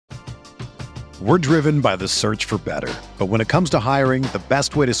We're driven by the search for better. But when it comes to hiring, the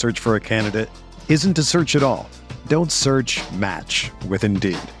best way to search for a candidate isn't to search at all. Don't search, match with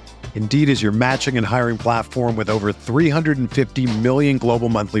Indeed. Indeed is your matching and hiring platform with over 350 million global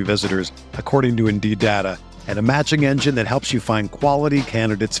monthly visitors, according to Indeed data, and a matching engine that helps you find quality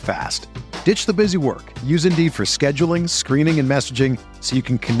candidates fast. Ditch the busy work. Use Indeed for scheduling, screening, and messaging so you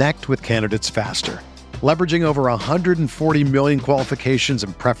can connect with candidates faster. Leveraging over 140 million qualifications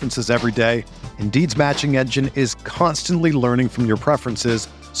and preferences every day, Indeed's matching engine is constantly learning from your preferences,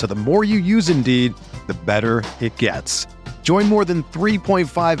 so the more you use Indeed, the better it gets. Join more than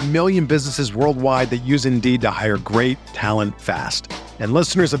 3.5 million businesses worldwide that use Indeed to hire great talent fast. And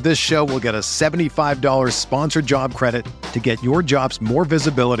listeners of this show will get a $75 sponsored job credit to get your jobs more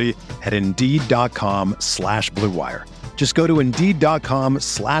visibility at Indeed.com/Blue Wire. Just go to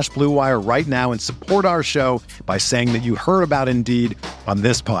Indeed.com/Blue Wire right now and support our show by saying that you heard about Indeed on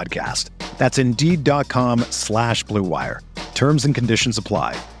this podcast. That's Indeed.com/Blue Wire. Terms and conditions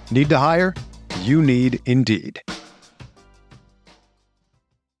apply. Need to hire? You need Indeed.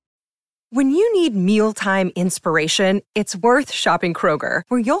 When you need mealtime inspiration, it's worth shopping Kroger,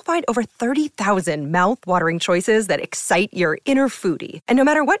 where you'll find over 30,000 mouth-watering choices that excite your inner foodie. And no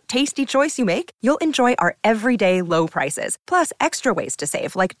matter what tasty choice you make, you'll enjoy our everyday low prices, plus extra ways to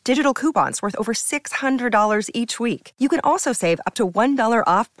save, like digital coupons worth over $600 each week. You can also save up to $1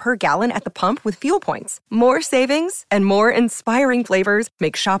 off per gallon at the pump with fuel points. More savings and more inspiring flavors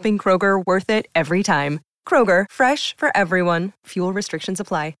make shopping Kroger worth it every time. Kroger, fresh for everyone. Fuel restrictions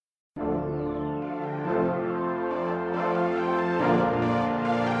apply.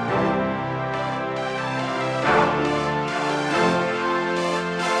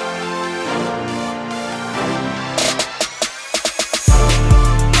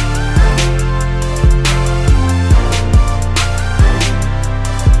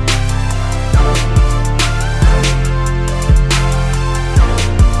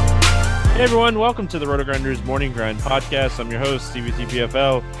 Hey everyone, welcome to the RotoGrinders Morning Grind Podcast. I'm your host,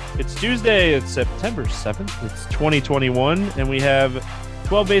 CVTPFL. It's Tuesday, it's September 7th, it's 2021, and we have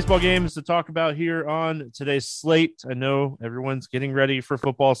 12 baseball games to talk about here on today's slate. I know everyone's getting ready for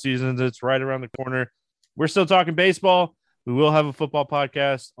football season. It's right around the corner. We're still talking baseball. We will have a football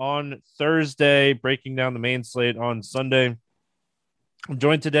podcast on Thursday, breaking down the main slate on Sunday. I'm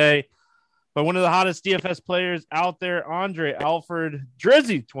joined today by one of the hottest DFS players out there, Andre Alford,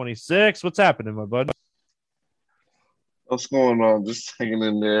 Drizzy26. What's happening, my bud? What's going on? Just hanging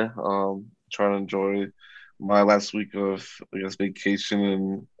in there, trying to enjoy my last week of,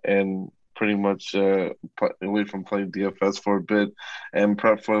 vacation and pretty much away from playing DFS for a bit and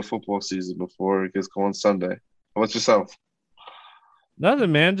prep for the football season before it gets going Sunday. How about yourself?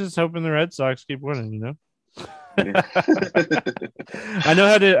 Nothing, man. Just hoping the Red Sox keep winning, you know? I know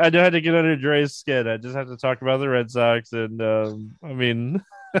how to get under Dre's skin. I just have to talk about the Red Sox, and yeah. I mean,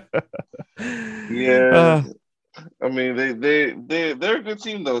 they're a good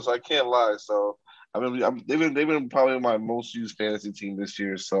team though, so I can't lie. So they've been probably my most used fantasy team this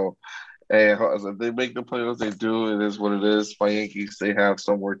year. So hey, if they make the playoffs, they do. It is what it is. My Yankees, they have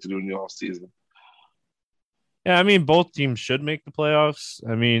some work to do in the offseason. Yeah, I mean, both teams should make the playoffs.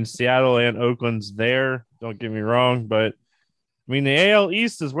 I mean, Seattle and Oakland's there. Don't get me wrong, but I mean, the AL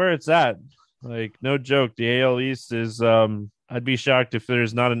East is where it's at. Like, no joke. The AL East is, I'd be shocked if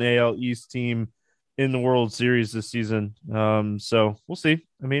there's not an AL East team in the World Series this season. So we'll see.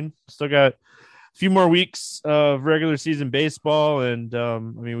 I mean, still got a few more weeks of regular season baseball. And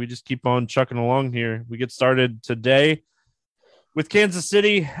we just keep on chucking along here. We get started today with Kansas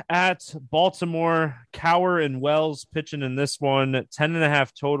City at Baltimore. Cower and Wells pitching in this one,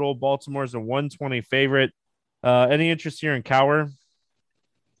 10.5 total. Baltimore's a 120 favorite. Any interest here in Cower?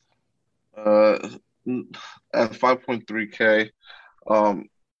 At 5.3K.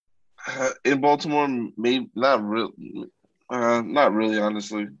 In Baltimore, maybe not really,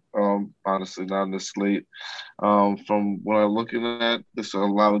 honestly. Honestly, not in this slate. From what I'm looking at, there's a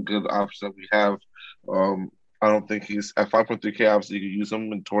lot of good options that we have. I don't think he's at 5.3K. Obviously, you can use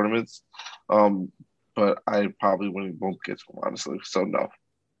him in tournaments, but I probably won't get to him, honestly. So no.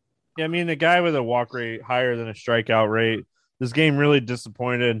 Yeah, I mean, the guy with a walk rate higher than a strikeout rate. This game really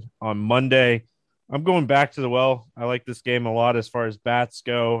disappointed on Monday. I'm going back to the well. I like this game a lot as far as bats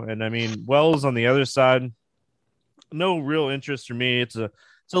go, and I mean, Wells on the other side, no real interest for me. It's a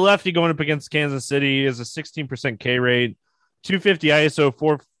lefty going up against Kansas City. Is a 16% K rate, 250 ISO,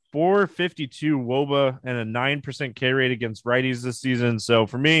 452 WOBA, and a 9% K rate against righties this season. So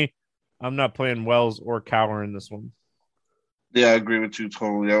for me, I'm not playing Wells or Cower in this one. Yeah, I agree with you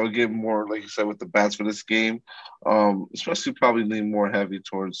totally. I would get more, like you said, with the bats for this game, especially probably lean more heavy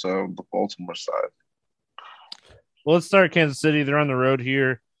towards the Baltimore side. Well, let's start Kansas City. They're on the road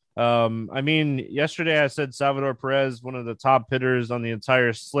here. I mean, yesterday I said Salvador Perez, one of the top hitters on the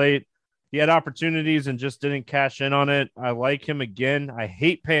entire slate. He had opportunities and just didn't cash in on it. I like him again. I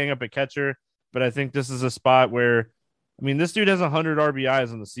hate paying up a catcher, but I think this is a spot where, I mean, this dude has 100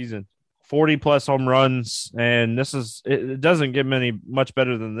 RBIs in the season, 40 plus home runs, and it doesn't get much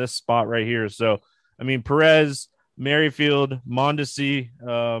better than this spot right here. So, I mean, Perez, Merrifield, Mondesi.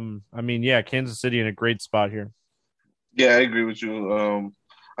 I mean, yeah, Kansas City in a great spot here. Yeah, I agree with you.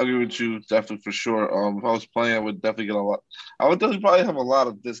 I agree with you definitely for sure. If I was playing, I would definitely get a lot. I would definitely probably have a lot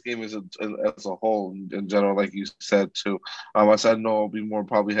of this game as a whole in general, like you said too. I said no, I'll be more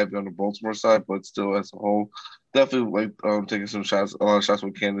probably heavy on the Baltimore side, but still as a whole, definitely like taking some shots, a lot of shots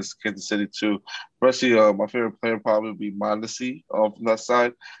with Kansas City too. Especially my favorite player probably would be Mondesi from that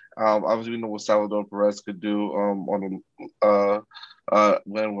side. Obviously, we know what Salvador Perez could do on the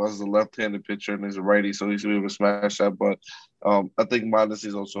when was a left-handed pitcher and he's a righty, so he's be able to smash that. But I think Mondesi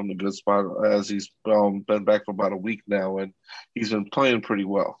is also in a good spot as he's been back for about a week now, and he's been playing pretty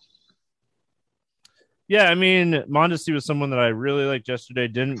well. Yeah, I mean, Mondesi was someone that I really liked yesterday.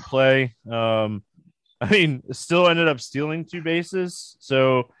 Didn't play. I mean, still ended up stealing 2 bases.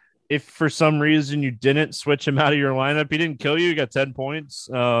 So if for some reason you didn't switch him out of your lineup, he didn't kill you. You got 10 points.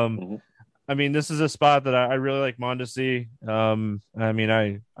 I mean, this is a spot that I really like Mondesi. I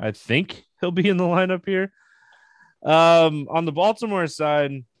mean, I think he'll be in the lineup here. On the Baltimore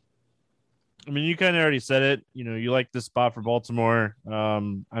side, I mean, you kind of already said it. You know, you like this spot for Baltimore.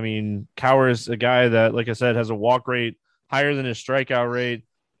 I mean, Cowers, a guy that, like I said, has a walk rate higher than his strikeout rate.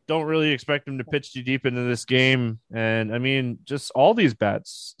 Don't really expect him to pitch too deep into this game. And I mean, just all these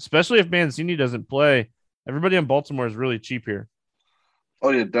bats, especially if Mancini doesn't play, everybody in Baltimore is really cheap here. Oh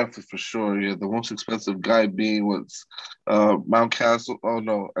yeah, definitely for sure. Yeah, the most expensive guy being was Mountcastle. Oh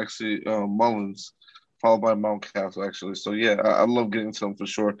no, actually Mullins, followed by Mountcastle actually. So yeah, I love getting to him for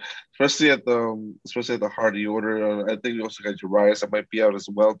sure, especially at the Hardy order. I think we also got Urias that might be out as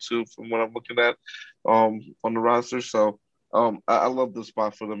well too, from what I'm looking at on the roster. So I love the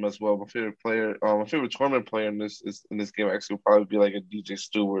spot for them as well. My favorite player, my favorite tournament player in this game actually would probably be like a DJ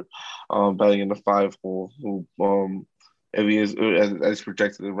Stewart, batting in the 5 hole, who if he is as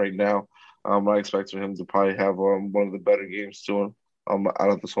projected right now, I expect for him to probably have one of the better games to him out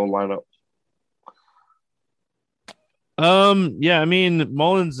of this whole lineup. Yeah, I mean,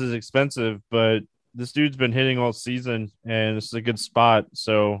 Mullins is expensive, but this dude's been hitting all season, and this is a good spot.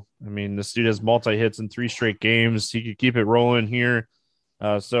 So, I mean, this dude has multi hits in 3 straight games. He could keep it rolling here.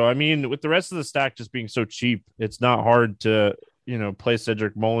 So, I mean, with the rest of the stack just being so cheap, it's not hard to, play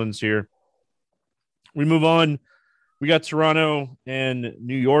Cedric Mullins here. We move on. We got Toronto and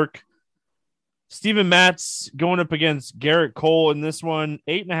New York. Steven Matz going up against Garrett Cole in this one,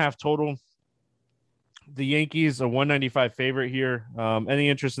 8.5 total. The Yankees a 195 favorite here. Any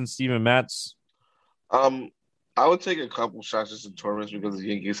interest in Steven Matz? I would take a couple shots just in tournaments because the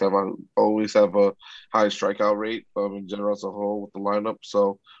Yankees always have a high strikeout rate in general as a whole with the lineup.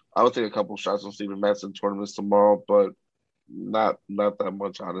 So I would take a couple shots on Steven Matz in tournaments tomorrow, but not that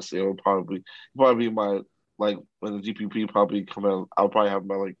much honestly. It would probably be my like when the GPP probably come out. I'll probably have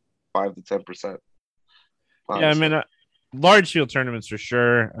my like 5 to 10%. Yeah, I mean, large field tournaments for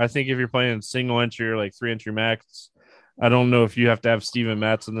sure. I think if you're playing single entry or like 3 entry max, I don't know if you have to have Steven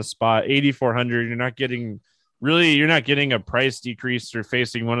Matz in the spot. 8,400, you're not getting a price decrease or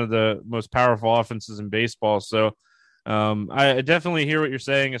facing one of the most powerful offenses in baseball. So I definitely hear what you're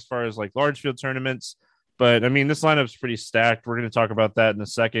saying as far as like large field tournaments. But I mean, this lineup's pretty stacked. We're going to talk about that in a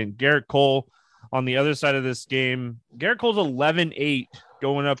second. Garrett Cole on the other side of this game. Garrett Cole's 11-8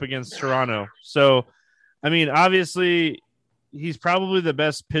 going up against Toronto. So, I mean, obviously, he's probably the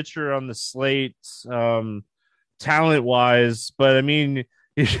best pitcher on the slate, talent-wise. But, I mean,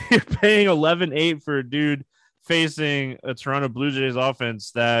 you're paying 11-8 for a dude facing a Toronto Blue Jays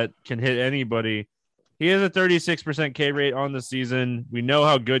offense that can hit anybody. He has a 36% K rate on the season. We know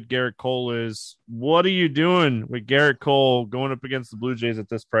how good Garrett Cole is. What are you doing with Garrett Cole going up against the Blue Jays at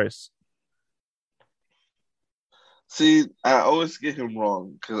this price? See, I always get him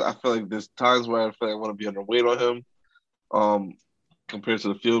wrong because I feel like there's times where I feel like I want to be underweight on him compared to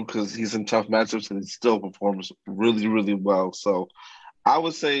the field because he's in tough matchups and he still performs really, really well. So I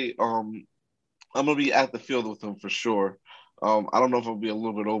would say I'm going to be at the field with him for sure. I don't know if it'll be a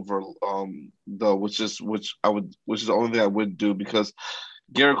little bit over though, which is the only thing I would do because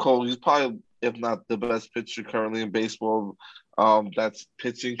Garrett Cole, he's probably if not the best pitcher currently in baseball. That's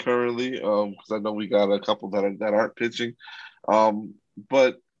pitching currently. Because I know we got a couple that aren't pitching.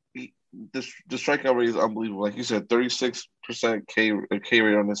 But the strikeout rate is unbelievable. Like you said, 36% K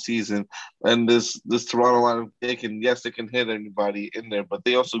rate on the season, and this Toronto line, they can hit anybody in there, but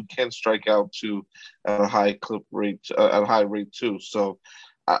they also can strike out too at a high clip rate, at a high rate too. So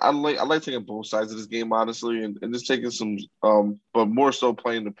I like taking both sides of this game honestly, and just taking some, but more so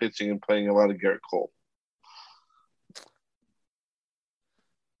playing the pitching and playing a lot of Garrett Cole.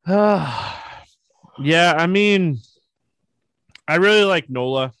 Yeah, I mean, I really like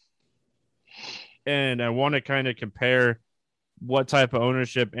Nola. And I want to kind of compare what type of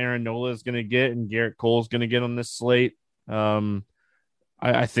ownership Aaron Nola is going to get and Garrett Cole is going to get on this slate. I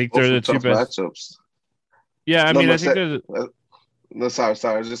think they're the two best matchups. Yeah, I mean, I think they're. Sorry.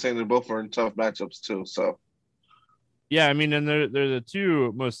 I was just saying they're both in tough matchups too. So, yeah, I mean, and they're the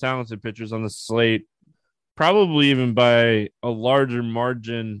two most talented pitchers on the slate, probably even by a larger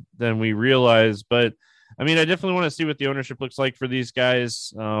margin than we realize. But I mean, I definitely want to see what the ownership looks like for these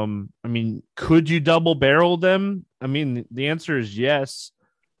guys. I mean, could you double barrel them? I mean, the answer is yes,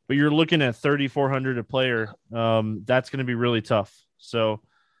 but you're looking at 3,400 a player. That's going to be really tough. So,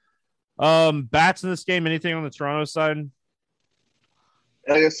 bats in this game, anything on the Toronto side?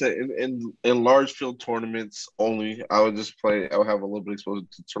 Like I said, in large field tournaments only, I would have a little bit exposure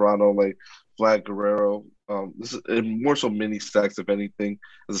to Toronto, like Vlad Guerrero. This is more so mini stacks, if anything,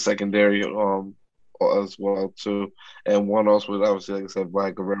 as a secondary. As well too, and one also would obviously, like I said,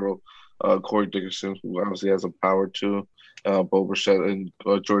 Vlad Guerrero, Corey Dickerson, who obviously has a power too, Bo Bichette and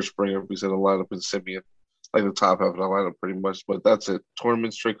George Springer. We said a lineup in Simeon, like the top half of the lineup pretty much. But that's it.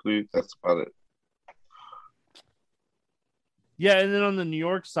 Tournament strictly, that's about it. Yeah, and then on the New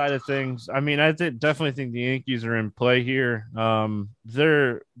York side of things, I mean, I definitely think the Yankees are in play here.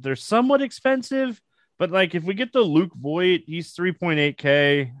 They're somewhat expensive. But, like, if we get the Luke Voit, he's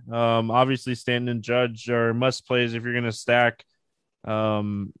 3.8K. Obviously, Stanton and Judge are must-plays if you're going to stack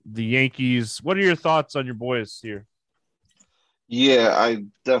the Yankees. What are your thoughts on your boys here? Yeah, I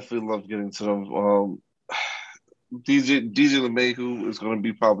definitely love getting to them. DJ LeMahieu is going to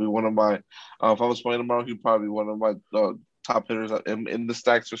be probably one of my if I was playing tomorrow, he'd probably be one of my top hitters in the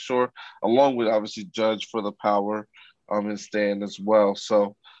stacks for sure, along with, obviously, Judge for the power and Stan as well.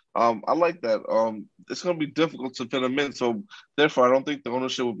 So, I like that. It's going to be difficult to fit them in, so therefore, I don't think the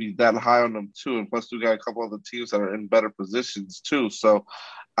ownership will be that high on them too. And plus, we got a couple other teams that are in better positions too. So,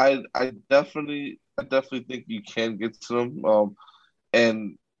 I definitely think you can get to them,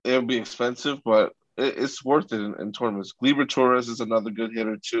 and it'll be expensive, but it's worth it in tournaments. Gleyber Torres is another good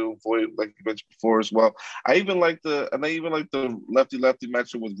hitter too. Voit, like you mentioned before, as well. I even like the lefty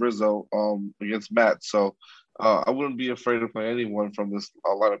matchup with Rizzo against Matt. So. I wouldn't be afraid to play anyone from this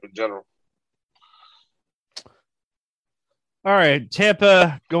lineup in general. All right,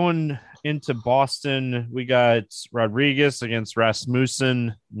 Tampa going into Boston. We got Rodriguez against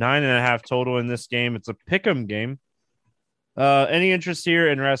Rasmussen, 9.5 total in this game. It's a pick'em game. Any interest here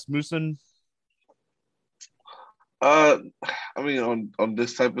in Rasmussen? I mean, on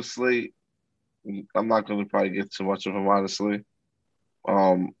this type of slate, I'm not going to probably get too much of him, honestly.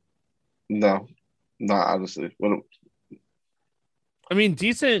 No. Not honestly. I mean,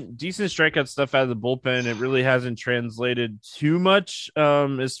 decent strikeout stuff out of the bullpen. It really hasn't translated too much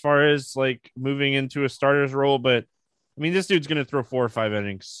as far as like moving into a starter's role. But I mean, this dude's going to throw 4 or 5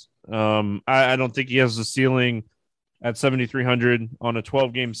 innings. I don't think he has the ceiling at 7,300 on a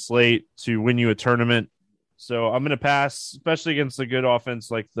 12-game slate to win you a tournament. So I'm going to pass, especially against a good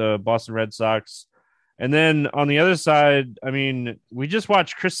offense like the Boston Red Sox. And then on the other side, I mean, we just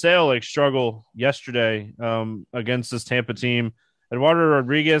watched Chris Sale struggle yesterday against this Tampa team. Eduardo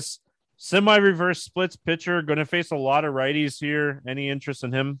Rodriguez, semi-reverse splits pitcher, going to face a lot of righties here. Any interest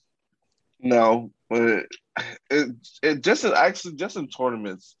in him? No, but it just in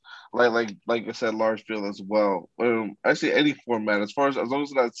tournaments, like I said, large field as well. Actually, any format as long as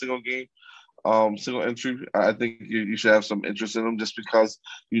it's not a single game. Single entry, I think you should have some interest in them just because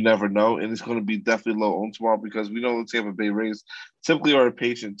you never know. And it's going to be definitely low on tomorrow because we know the Tampa Bay Rays typically are a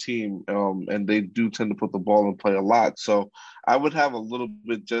patient team, and they do tend to put the ball in play a lot. So I would have a little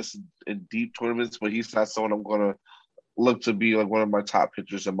bit just in deep tournaments, but he's not someone I'm going to look to be like one of my top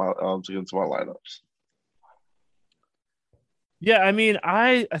pitchers in my to get into my lineups. Yeah, I mean,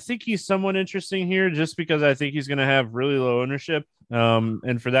 I think he's somewhat interesting here just because I think he's going to have really low ownership.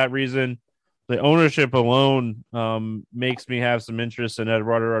 And for that reason, the ownership alone makes me have some interest in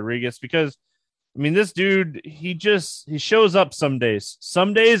Eduardo Rodriguez because, I mean, this dude, he shows up some days.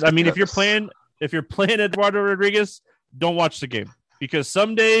 Some days, I mean, if you're playing Eduardo Rodriguez, don't watch the game because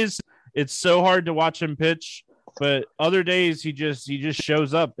some days it's so hard to watch him pitch. But other days he just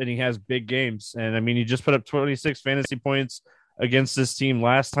shows up and he has big games. And I mean, he just put up 26 fantasy points against this team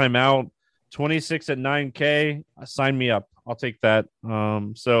last time out. 26 at 9K. Sign me up. I'll take that.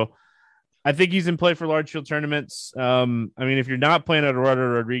 So I think he's in play for large field tournaments. I mean, if you're not playing at Eduardo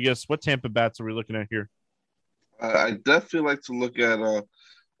Rodriguez, what Tampa bats are we looking at here? I definitely like to look at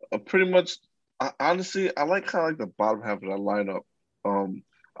a pretty much. Honestly, I like kind of like the bottom half of that lineup.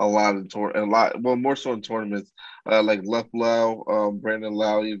 A lot in well, more so in tournaments. Like Left Lau, Brandon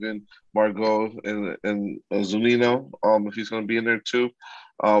Lau, even Margot and Zunino. If he's going to be in there too.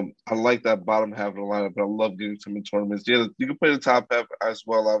 I like that bottom half of the lineup, but I love getting some in tournaments. Yeah, you can play the top half as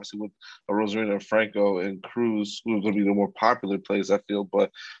well, obviously with Rosarina, Franco, and Cruz, who's going to be the more popular plays, I feel.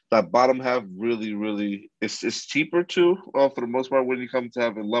 But that bottom half really, really, it's cheaper too, for the most part, when you come to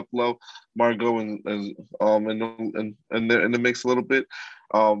having Luplo, Margot, and in the mix a little bit.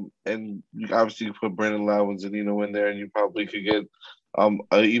 And you obviously put Brandon Lau and Zanino in there, and you probably could get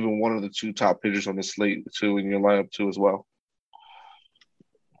even one of the two top pitchers on the slate too in your lineup too as well.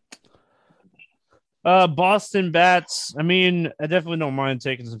 Boston bats. I mean, I definitely don't mind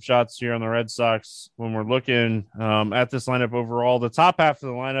taking some shots here on the Red Sox when we're looking at this lineup overall. The top half of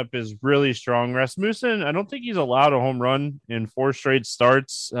the lineup is really strong. Rasmussen, I don't think he's allowed a home run in 4 straight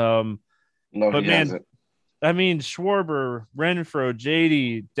starts. No, but he man, hasn't. I mean, Schwarber, Renfroe,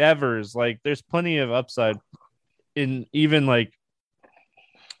 JD, Devers, like there's plenty of upside in even like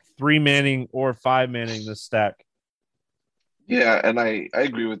 3-manning or 5-manning this stack. Yeah, and I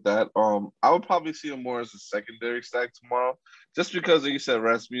agree with that. I would probably see him more as a secondary stack tomorrow, just because, like you said,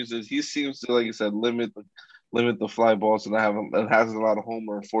 Rasmussen, he seems to, like you said, limit the fly balls and has a lot of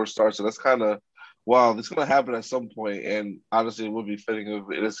homer and 4 starts. So that's kind of wow. It's going to happen at some point, and honestly, it would be fitting if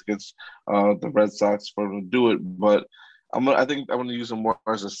it is against the Red Sox for him to do it. But I think I'm gonna use him more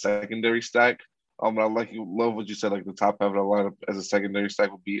as a secondary stack. I love what you said. Like the top half of the lineup as a secondary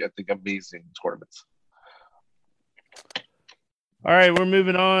stack would be, I think, amazing in tournaments. All right, we're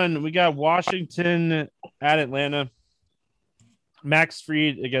moving on. We got Washington at Atlanta. Max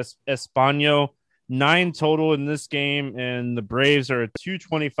Fried against Espano. 9 total in this game, and the Braves are a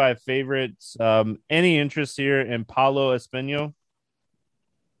 225 favorites. Any interest here in Paulo Espino?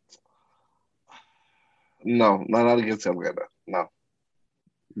 No, not against Atlanta. No.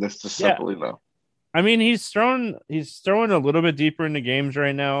 That's just simply no. I mean, he's throwing a little bit deeper into games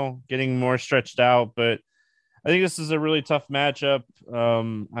right now, getting more stretched out, but I think this is a really tough matchup.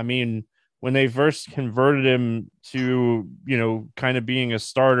 I mean, when they first converted him to, kind of being a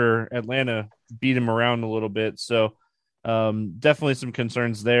starter, Atlanta beat him around a little bit. So definitely some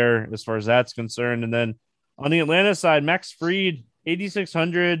concerns there as far as that's concerned. And then on the Atlanta side, Max Fried,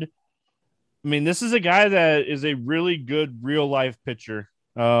 8,600. I mean, this is a guy that is a really good real life pitcher.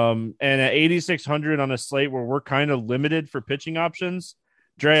 And at 8,600 on a slate where we're kind of limited for pitching options,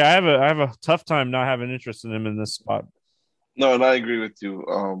 Dre, I have a tough time not having interest in him in this spot. No, and I agree with you.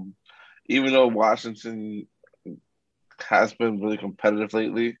 Even though Washington has been really competitive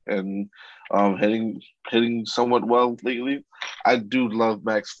lately and hitting somewhat well lately, I do love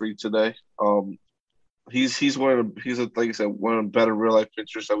Max Fried today. He's like you said, one of the better real life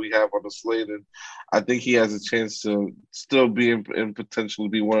pitchers that we have on the slate, and I think he has a chance to still be and potentially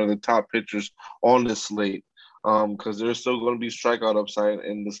be one of the top pitchers on this slate. Because there's still going to be strikeout upside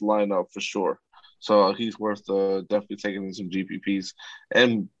in this lineup for sure. So he's worth definitely taking in some GPPs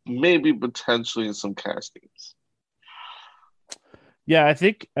and maybe potentially in some cash games. Yeah, I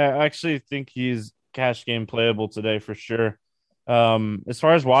actually think he's cash game playable today for sure. As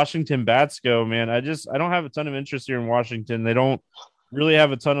far as Washington bats go, man, I don't have a ton of interest here in Washington. They don't really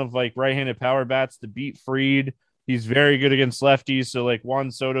have a ton of like right-handed power bats to beat Fried. He's very good against lefties. So like Juan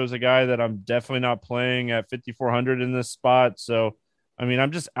Soto's a guy that I'm definitely not playing at 5,400 in this spot. So, I mean,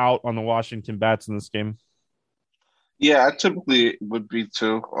 I'm just out on the Washington bats in this game. Yeah, I typically would be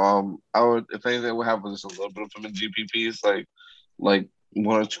too. I would, if anything, would have just a little bit of them in GPPs, like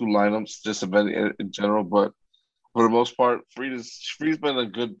 1 or 2 lineups, just about in general. But for the most part, Fried's been a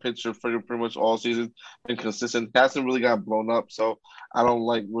good pitcher for pretty much all season, been consistent. Hasn't really got blown up, so I don't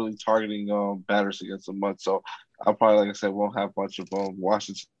like really targeting batters against him much. So I'll probably, like I said, won't have much of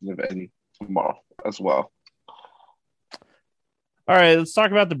Washington, if any, tomorrow as well. All right, let's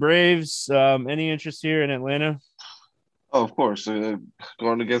talk about the Braves. Any interest here in Atlanta? Oh, of course.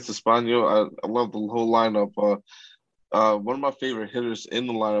 Going against Espano, I love the whole lineup. One of my favorite hitters in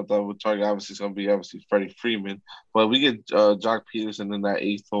the lineup that I would target obviously is going to be Freddie Freeman, but we get Jock Peterson in that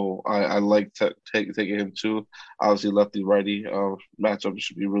 8th hole. I like taking him too. Obviously, lefty righty matchup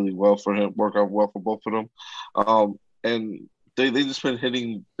should be really well for him. Work out well for both of them. And they just been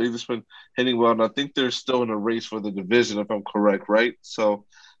hitting well, and I think they're still in a race for the division if I'm correct, right? So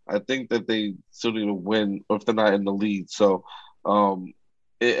I think that they still need to win if they're not in the lead. So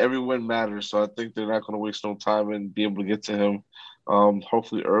every win matters. So I think they're not going to waste no time and be able to get to him,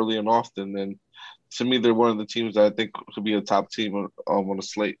 hopefully early and often. And to me, they're one of the teams that I think could be a top team on the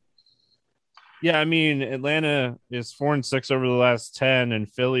slate. Yeah, I mean, Atlanta is 4-6 over the last 10,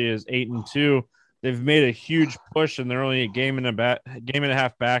 and Philly is 8-2. They've made a huge push, and they're only a game and a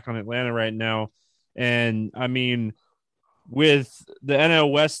half back on Atlanta right now. And I mean, with the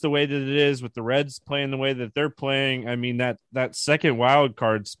NL West the way that it is, with the Reds playing the way that they're playing, I mean that second wild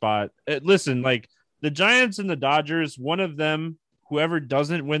card spot. Listen, like the Giants and the Dodgers, one of them, whoever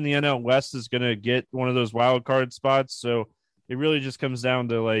doesn't win the NL West, is going to get one of those wild card spots. So it really just comes down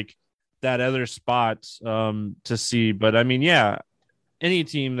to like that other spot to see. But I mean, yeah, any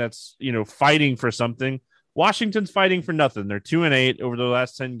team that's, fighting for something. Washington's fighting for nothing. They're 2-8 over the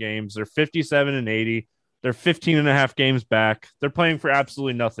last 10 games. They're 57-80. They're 15 and a half games back. They're playing for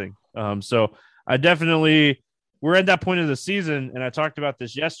absolutely nothing. So we're at that point of the season. And I talked about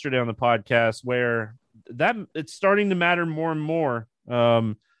this yesterday on the podcast where that it's starting to matter more and more.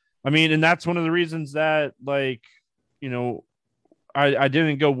 I mean, and that's one of the reasons that I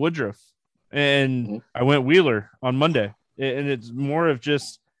didn't go Woodruff and I went Wheeler on Monday. And it's more of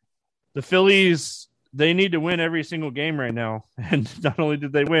just the Phillies. They need to win every single game right now. And not only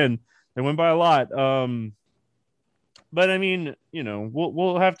did they win by a lot. But I mean,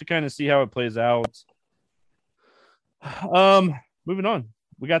 we'll have to kind of see how it plays out. Moving on,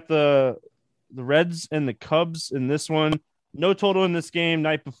 we got the Reds and the Cubs in this one. No total in this game.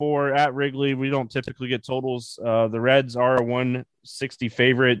 Night before at Wrigley, we don't typically get totals. The Reds are a 160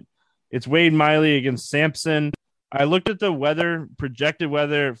 favorite. It's Wade Miley against Sampson. I looked at the projected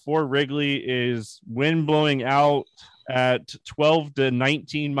weather for Wrigley is wind blowing out at 12 to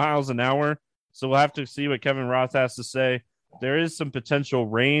 19 miles an hour. So we'll have to see what Kevin Roth has to say. There is some potential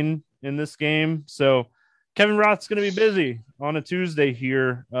rain in this game. So Kevin Roth's going to be busy on a Tuesday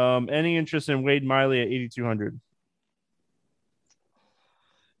here. Any interest in Wade Miley at 8,200?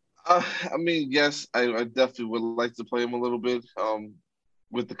 I mean, yes, I definitely would like to play him a little bit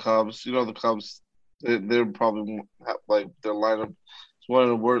with the Cubs. The Cubs, they're probably like their lineup is one of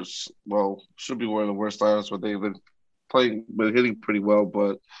the worst. Well, should be one of the worst lineups, but they've been hitting pretty well.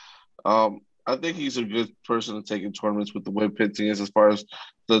 But I think he's a good person to take in tournaments with the way pitching is as far as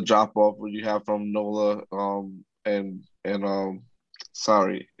the drop off where you have from Nola and Garrett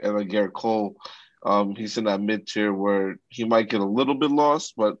Cole. He's in that mid tier where he might get a little bit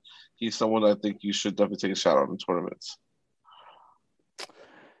lost, but he's someone I think you should definitely take a shot on in tournaments.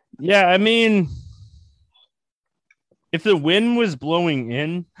 Yeah, I mean, if the wind was blowing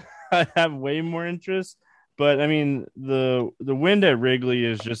in, I'd have way more interest. But I mean, the wind at Wrigley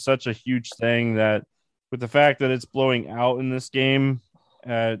is just such a huge thing that with the fact that it's blowing out in this game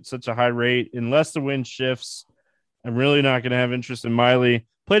at such a high rate, unless the wind shifts, I'm really not going to have interest in Miley.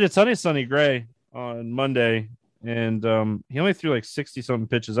 Played at Sonny Gray on Monday, and he only threw like 60-something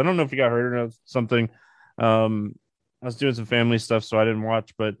pitches. I don't know if he got hurt or something. I was doing some family stuff, so I didn't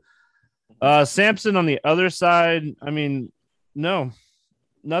watch. But Sampson on the other side, I mean, no,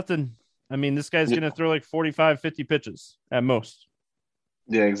 nothing. I mean, this guy's going to throw like 45, 50 pitches at most.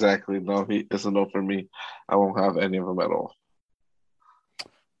 Yeah, exactly. No, it's a no for me. I won't have any of them at all.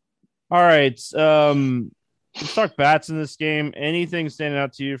 All right. Let's talk bats in this game. Anything standing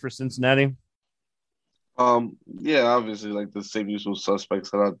out to you for Cincinnati? Yeah, obviously, like the same usual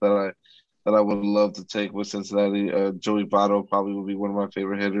suspects that I would love to take with Cincinnati. Joey Votto probably would be one of my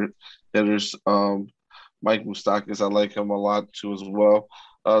favorite hitters. Mike Moustakas, I like him a lot too as well.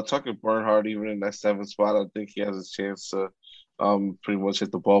 Tucker Bernhardt, even in that 7th spot, I think he has a chance to pretty much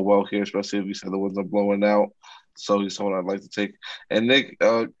hit the ball well here, especially if you said the winds are blowing out. So he's someone I'd like to take. And Nick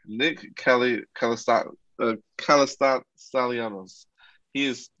Castellanos, he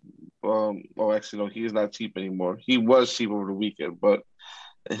is he is not cheap anymore. He was cheap over the weekend, but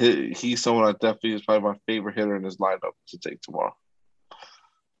he's someone I definitely is probably my favorite hitter in his lineup to take tomorrow.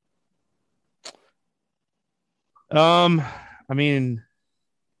 I mean,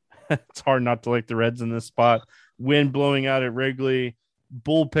 it's hard not to like the Reds in this spot. Wind blowing out at Wrigley,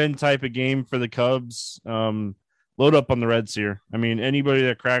 bullpen type of game for the Cubs. Load up on the Reds here. I mean, anybody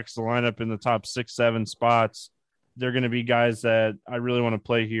that cracks the lineup in the top 6, 7 spots, they're going to be guys that I really want to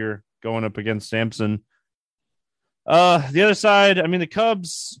play here going up against Sampson. The other side, I mean, the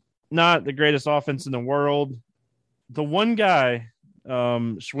Cubs, not the greatest offense in the world. The one guy,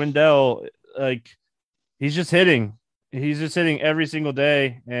 Schwindel, like, he's just hitting. He's just hitting every single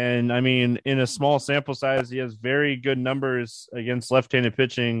day. And I mean, in a small sample size, he has very good numbers against left-handed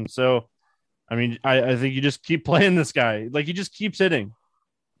pitching. So, I mean, I think you just keep playing this guy. Like, he just keeps hitting.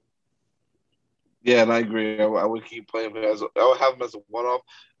 Yeah, and I agree. I would keep playing him I would have him as a one-off.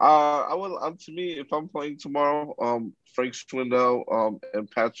 I would to me if I'm playing tomorrow, Frank Schwindel,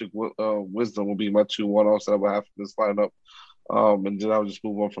 and Patrick Wisdom will be my two one-offs that I would have for this lineup. And then I'll just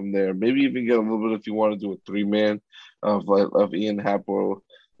move on from there. Maybe even get a little bit if you want to do a three-man of Ian Happ or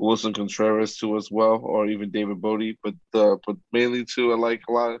Wilson Contreras too as well, or even David Bodie. But mainly two I like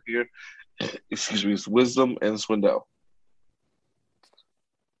a lot here. Excuse me, it's Wisdom and Swindell.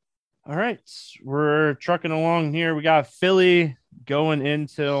 All right, we're trucking along here. We got Philly going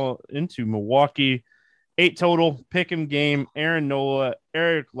into Milwaukee. 8 total pick 'em game. Aaron Nola,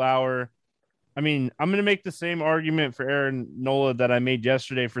 Eric Lauer. I mean, I'm going to make the same argument for Aaron Nola that I made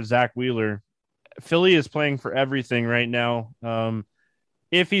yesterday for Zach Wheeler. Philly is playing for everything right now.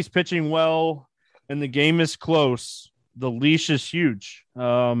 If he's pitching well and the game is close, the leash is huge.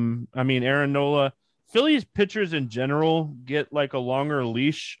 I mean, Aaron Nola. Phillies pitchers in general get like a longer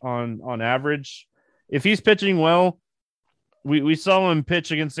leash on average. If he's pitching well, we saw him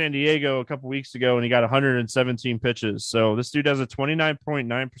pitch against San Diego a couple weeks ago, and he got 117 pitches. So this dude has a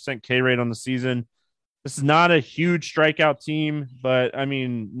 29.9% K rate on the season. This is not a huge strikeout team, but I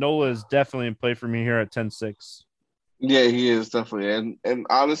mean, Nola is definitely in play for me here at 10-6. Yeah, he is definitely, and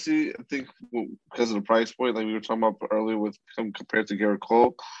honestly, I think because of the price point, like we were talking about earlier, with him compared to Garrett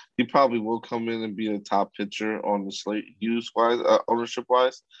Cole, he probably will come in and be the top pitcher on the slate, ownership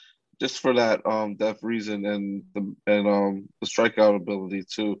wise, just for that reason and the strikeout ability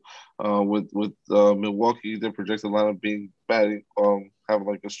too. With Milwaukee, their projected lineup being batting having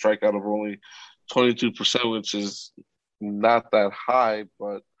like a strikeout of only 22%, which is not that high,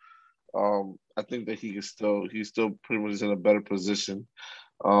 but I think that he's still pretty much in a better position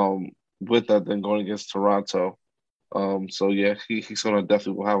with that than going against Toronto. So yeah, he's gonna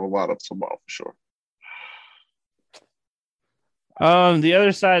definitely will have a lot of tomorrow for sure. The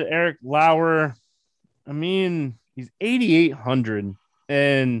other side, Eric Lauer. I mean, he's 8,800,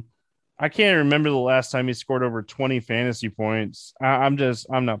 and I can't remember the last time he scored over 20 fantasy points. I'm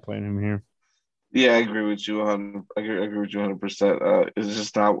not playing him here. Yeah, I agree with you 100. I agree with you 100%. It's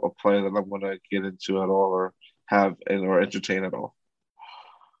just not a play that I'm going to get into at all, or or entertain at all.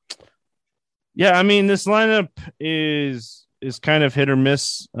 Yeah, I mean, this lineup is kind of hit or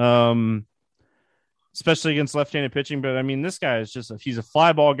miss, especially against left-handed pitching. But I mean, this guy is he's a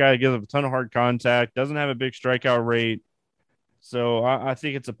fly ball guy, gives up a ton of hard contact, doesn't have a big strikeout rate. So I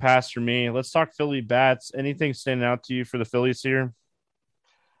think it's a pass for me. Let's talk Philly bats. Anything standing out to you for the Phillies here?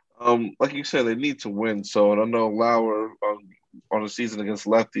 Like you said, they need to win. So I know Lauer on the season against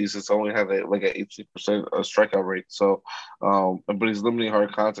lefties, it's only had an 18% strikeout rate. So, but he's limiting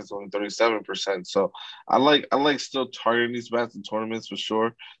hard contacts only 37%. So I like still targeting these bats in tournaments for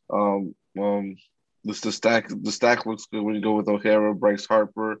sure. The stack looks good when you go with O'Hara, Bryce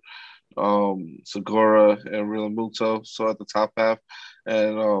Harper, Segura, and Realmuto. So at the top half,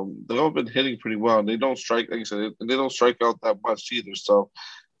 and they've all been hitting pretty well. They don't strike, like you said, they don't strike out that much either. So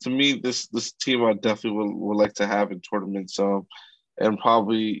to me, this team I definitely would like to have in tournaments, and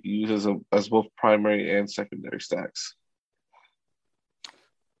probably use as both primary and secondary stacks.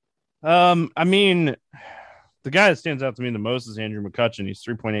 I mean, the guy that stands out to me the most is Andrew McCutchen. He's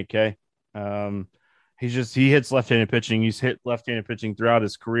 3.8K. He hits left-handed pitching. He's hit left-handed pitching throughout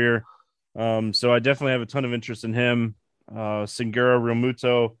his career. So I definitely have a ton of interest in him. Segura,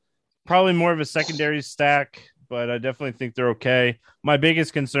 Realmuto, probably more of a secondary stack, but I definitely think they're okay. My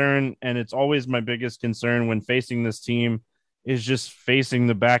biggest concern, and it's always my biggest concern when facing this team, is just facing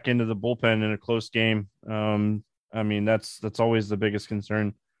the back end of the bullpen in a close game. I mean, that's always the biggest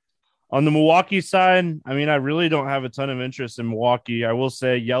concern. On the Milwaukee side, I mean, I really don't have a ton of interest in Milwaukee. I will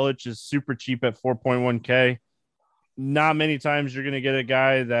say Yelich is super cheap at 4.1K. Not many times you're going to get a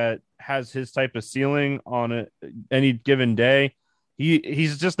guy that has his type of ceiling on any given day.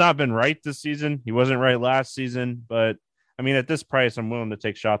 He's just not been right this season. He wasn't right last season, but I mean, at this price, I'm willing to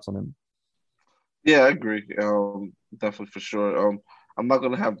take shots on him. Yeah, I agree. Definitely for sure. I'm not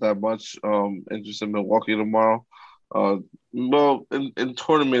going to have that much interest in Milwaukee tomorrow. Well, in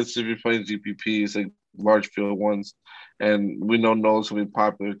tournaments, if you're playing GPPs, like large field ones, and we know Nolan's will be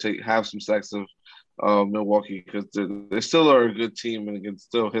popular, have some stacks of Milwaukee because they still are a good team and can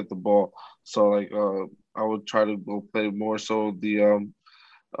still hit the ball. So like I would try to go play more so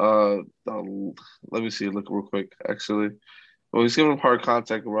let me see, look real quick actually. Well, he's giving hard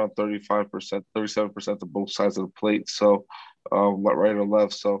contact around 35%, 37% to both sides of the plate. So right or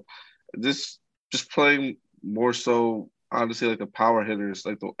left. So just playing more so honestly like the power hitters,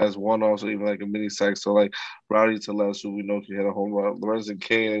 like as one also even like a mini sack. So like Rowdy Tellez, who we know can hit a home run, Lorenzen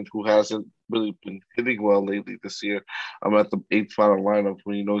Kane, who hasn't really been hitting well lately this year. I'm at the eighth spot in lineup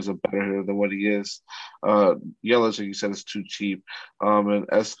when you know he's a better hitter than what he is. Yelich, like you said, is too cheap. And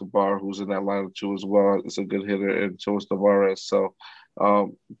Escobar, who's in that lineup too as well, is a good hitter, and so is Tavares. So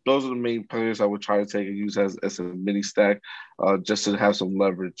those are the main players I would try to take and use as a mini stack, just to have some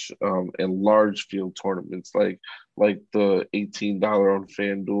leverage in large field tournaments like the $18 on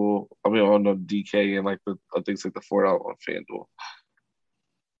FanDuel. I mean on the DK and like the I think it's like the $4 on FanDuel.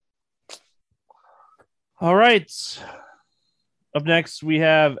 All right. Up next, we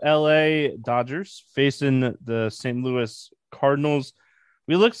have LA Dodgers facing the St. Louis Cardinals.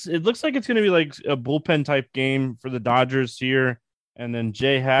 It looks like it's going to be like a bullpen type game for the Dodgers here. And then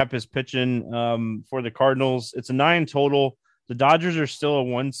J Happ is pitching for the Cardinals. It's a 9 total. The Dodgers are still a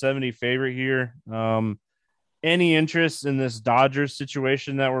 170 favorite here. Any interest in this Dodgers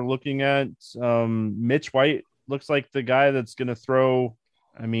situation that we're looking at? Mitch White looks like the guy that's going to throw,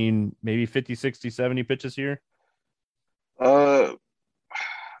 I mean, maybe 50, 60, 70 pitches here. No,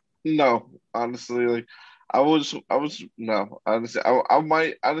 honestly, like I was no, honestly, I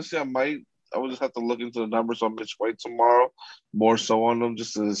would just have to look into the numbers on Mitch White tomorrow, more so on him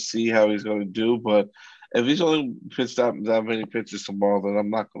just to see how he's going to do. But if he's only pitched that many pitches tomorrow, then I'm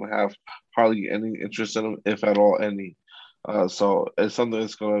not going to have hardly any interest in him, if at all any. So it's something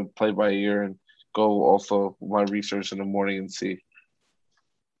that's going to play by ear and go also my research in the morning and see.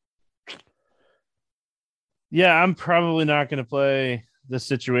 Yeah, I'm probably not going to play this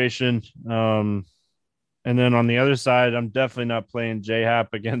situation. And then on the other side, I'm definitely not playing J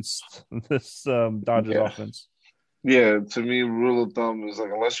Happ against this Dodgers offense. Yeah, to me, rule of thumb is like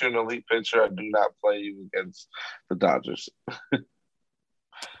unless you're an elite pitcher, I do not play you against the Dodgers.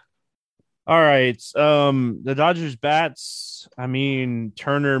 All right. The Dodgers bats, I mean,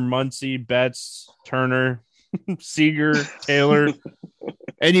 Turner, Muncy, Betts, Turner, Seager, Taylor,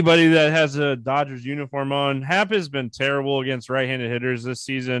 anybody that has a Dodgers uniform on. Happ has been terrible against right-handed hitters this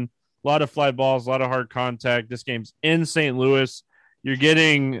season. A lot of fly balls, a lot of hard contact. This game's in St. Louis. You're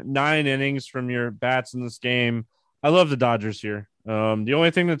getting 9 innings from your bats in this game. I love the Dodgers here. The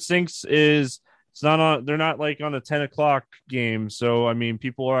only thing that stinks is it's not on. They're not like on a 10 o'clock game. So, I mean,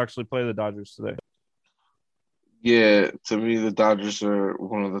 people are actually playing the Dodgers today. Yeah, to me, the Dodgers are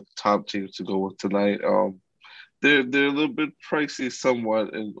one of the top teams to go with tonight. They're a little bit pricey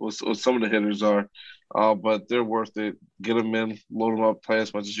somewhat, and some of the hitters are, but they're worth it. Get them in, load them up, play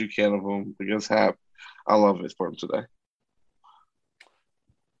as much as you can of them against Happ. I love it for them today.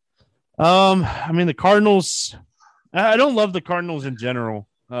 I mean, the Cardinals. I don't love the Cardinals in general.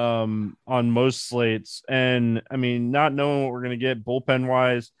 On most slates, and I mean, not knowing what we're gonna get bullpen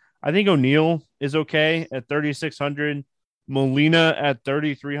wise, I think O'Neill is okay at 3,600. Molina at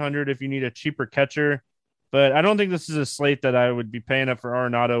 3,300 if you need a cheaper catcher. But I don't think this is a slate that I would be paying up for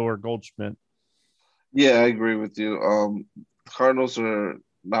Arenado or Goldschmidt. Yeah, I agree with you. Cardinals are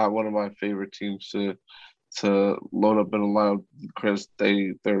not one of my favorite teams to load up in a lineup because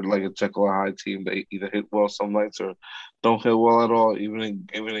they're like a Jekyll and Hyde team. They either hit well some nights or don't hit well at all, even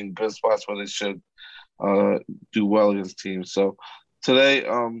in good spots where they should do well against teams. So today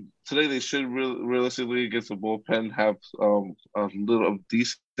they should realistically against the bullpen have a little of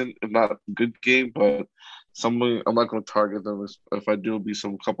decent, if not good game, but someone I'm not going to target them. If I do, it'll be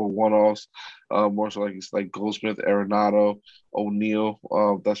some couple one-offs, more so like Goldsmith, Arenado, O'Neill.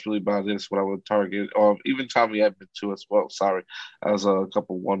 That's really about it. That's what I would target. Even Tommy Edman too as well. Sorry, as a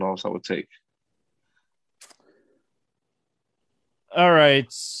couple one-offs I would take. All right,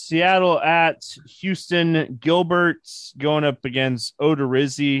 Seattle at Houston. Gilbert going up against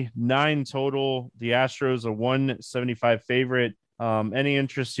Odorizzi, 9 total. The Astros a 175 favorite. Any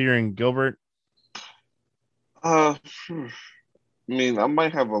interest here in Gilbert? I mean, I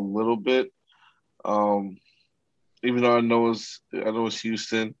might have a little bit. Even though I know it's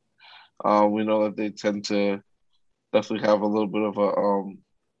Houston. We know that they tend to definitely have a little bit of a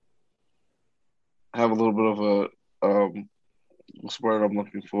what's the word I'm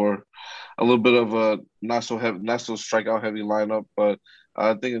looking for? A little bit of a not so strikeout heavy lineup, but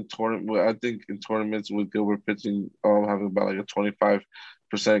I think in tournaments with Gilbert pitching, having about like a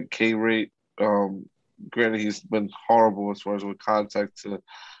 25% K rate. Granted, he's been horrible as far as with contact to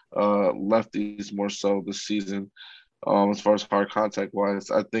lefties more so this season. As far as hard contact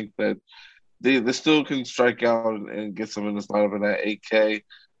wise, I think that they still can strike out and get some in this lineup in that 8K.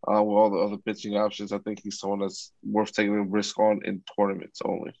 With all the other pitching options, I think he's someone that's worth taking a risk on in tournaments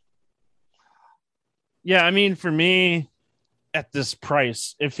only. Yeah, I mean, for me, at this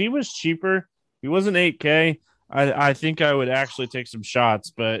price, if he was cheaper, he wasn't 8K, I think I would actually take some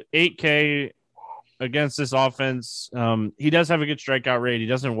shots, but 8K against this offense, he does have a good strikeout rate. He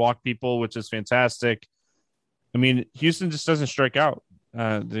doesn't walk people, which is fantastic. I mean, Houston just doesn't strike out.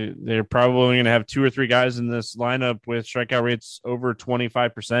 They're probably going to have 2 or 3 guys in this lineup with strikeout rates over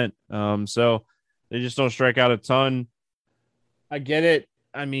 25%. So they just don't strike out a ton. I get it.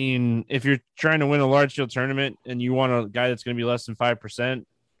 I mean, if you're trying to win a large field tournament and you want a guy that's going to be less than 5%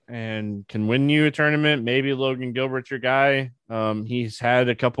 and can win you a tournament, maybe Logan Gilbert's your guy. He's had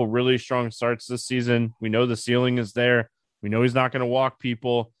a couple really strong starts this season. We know the ceiling is there. We know he's not going to walk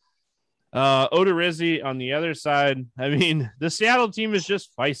people. Odorizzi on the other side. I mean, the Seattle team is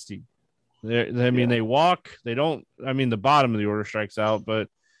just feisty. They walk. They don't. I mean, the bottom of the order strikes out, but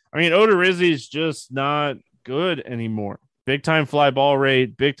I mean, Odorizzi is just not good anymore. Big time fly ball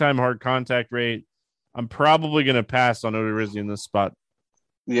rate, big time hard contact rate. I'm probably going to pass on Odorizzi in this spot.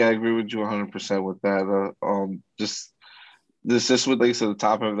 Yeah, I agree with you 100% with that. This with, like I said, the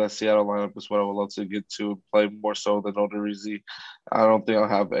top of that Seattle lineup is what I would love to get to and play more so than Odorizzi. I don't think I'll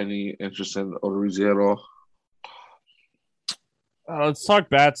have any interest in Odorizzi at all. Let's talk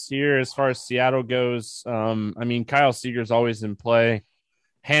bats here as far as Seattle goes. I mean, Kyle Seager's always in play.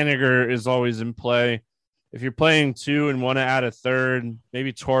 Haniger is always in play. If you're playing 2 and want to add a third,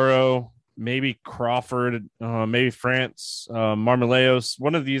 maybe Toro, maybe Crawford, maybe France, Marmoleos,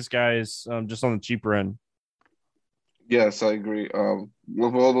 one of these guys just on the cheaper end. Yes, I agree.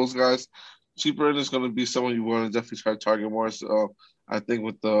 With all those guys, cheaper end is going to be someone you want to definitely try to target more. So I think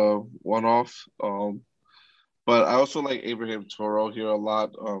with the one-off. But I also like Abraham Toro here a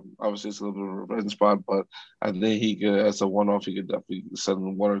lot. Obviously, it's a little bit of a revenge spot, but I think he could, as a one-off, he could definitely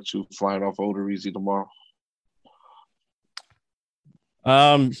send 1 or 2 flying off Odorizzi tomorrow.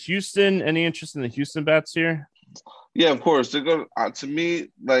 Houston, any interest in the Houston bats here? Yeah, of course. They're going to me,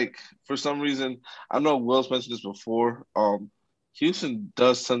 like, for some reason, I know Will's mentioned this before. Houston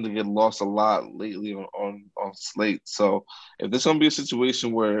does tend to get lost a lot lately on slate. So if there's going to be a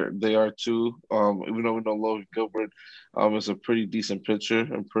situation where they are too, even though we know Logan Gilbert is a pretty decent pitcher,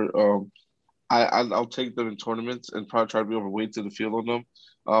 and I'll take them in tournaments and probably try to be overweight to the field on them.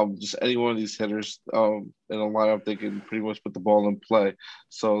 Just any one of these hitters in a lineup, they can pretty much put the ball in play.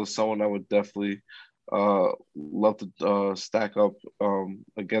 So someone I would definitely love to stack up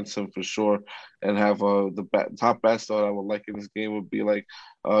against him for sure, and have top bats that I would like in this game would be like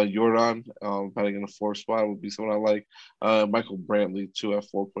Jordan, batting in the 4th spot would be someone I like. Michael Brantley too at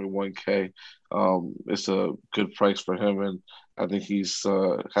 4.1K. It's a good price for him, and I think he's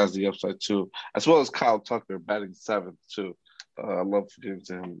has the upside too, as well as Kyle Tucker batting 7th too. I love getting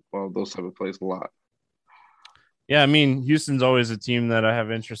to him those type of plays a lot. Yeah, I mean, Houston's always a team that I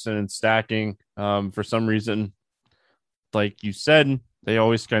have interest in stacking. For some reason, like you said, they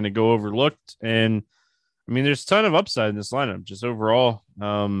always kind of go overlooked. And I mean, there's a ton of upside in this lineup, just overall.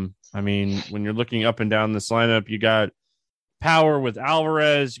 I mean, when you're looking up and down this lineup, you got power with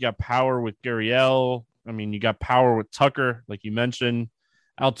Alvarez, you got power with Gurriel. I mean, you got power with Tucker, like you mentioned.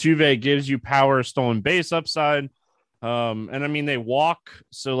 Altuve gives you power, stolen base upside. And I mean, they walk.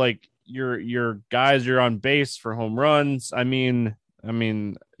 So like, your guys are on base for home runs. I mean,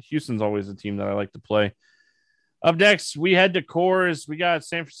 Houston's always a team that I like to play. Up next, we head to Coors. We got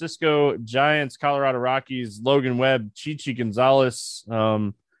San Francisco Giants, Colorado Rockies, Logan Webb, Chichi Gonzalez.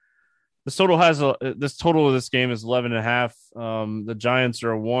 This total of this game is 11.5. The Giants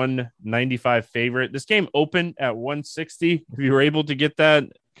are a 195 favorite. This game opened at 160. If you were able to get that,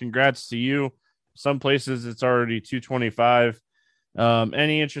 congrats to you. Some places it's already 225.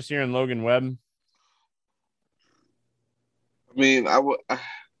 Any interest here in Logan Webb? I mean, I want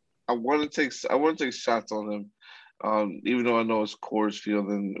to take shots on him, even though I know it's Coors Field,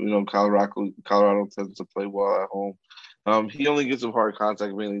 and Colorado tends to play well at home. He only gets some hard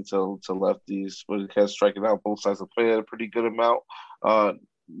contact mainly to lefties, but he can striking out both sides of the play at a pretty good amount.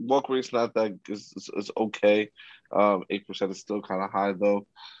 Walk rate's not that it's okay. 8% is still kind of high though,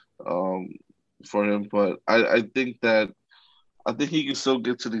 for him. But I think he can still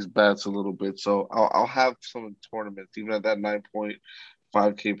get to these bats a little bit. So I'll have some in tournaments, even at that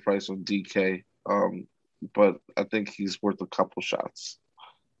 9.5K price on DK. But I think he's worth a couple shots.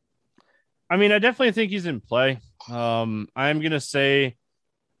 I mean, I definitely think he's in play. I'm going to say,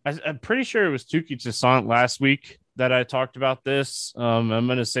 I'm pretty sure it was Touki Toussaint last week that I talked about this. I'm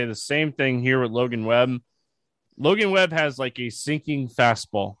going to say the same thing here with Logan Webb. Logan Webb has like a sinking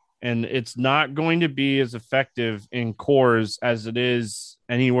fastball, and it's not going to be as effective in Coors as it is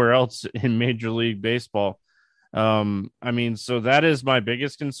anywhere else in Major League Baseball. I mean, so that is my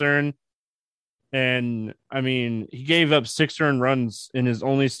biggest concern. And I mean, he gave up 6 earned runs in his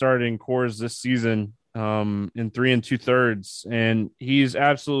only start in Coors this season, in 3 2/3, and he's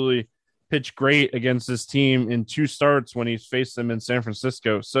absolutely pitched great against this team in 2 starts when he's faced them in San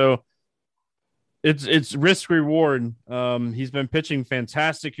Francisco. So it's risk reward. He's been pitching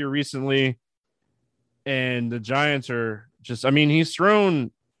fantastic here recently, and the Giants are just. I mean, he's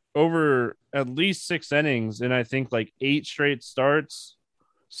thrown over at least 6 innings in I think like 8 straight starts.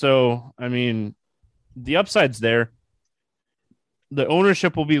 So I mean, the upside's there. The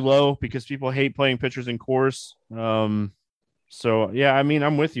ownership will be low because people hate playing pitchers in Coors. So yeah, I mean,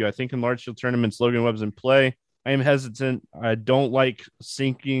 I'm with you. I think in large field tournaments, Logan Webb's in play. I am hesitant. I don't like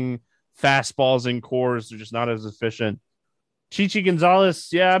sinking fastballs in Coors. They're just not as efficient. Chichi Gonzalez,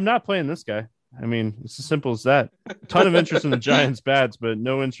 yeah, I'm not playing this guy. I mean, it's as simple as that. A ton of interest in the Giants bats, but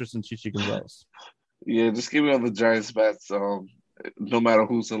no interest in Chichi Gonzalez. Yeah, just give me all the Giants bats. No matter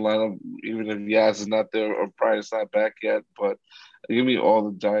who's in lineup, even if Yaz is not there or Bryant's not back yet, but give me all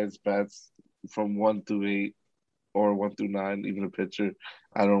the Giants bats from 1 through 8 or 1 through 9, even a pitcher.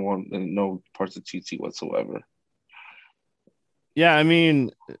 I don't want no parts of Chichi whatsoever. Yeah, I mean,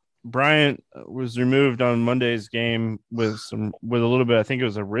 Bryant was removed on Monday's game with a little bit. I think it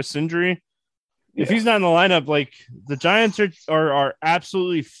was a wrist injury. Yeah. If he's not in the lineup, like the Giants are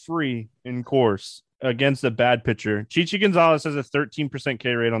absolutely free in Coors against a bad pitcher. Chichi Gonzalez has a 13%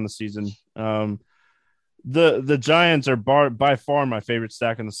 K rate on the season. The Giants are by far my favorite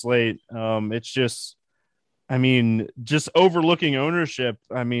stack on the slate. It's just, I mean, just overlooking ownership.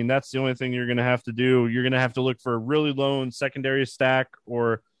 I mean, that's the only thing you're going to have to do. You're going to have to look for a really low secondary stack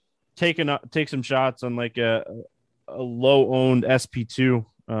or take some shots on like a low owned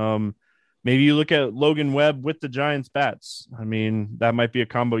SP2. Maybe you look at Logan Webb with the Giants bats. I mean, that might be a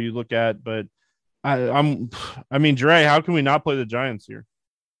combo you look at, but I mean, Dre, how can we not play the Giants here?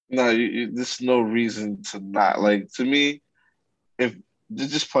 No, there's no reason to not. Like, to me, if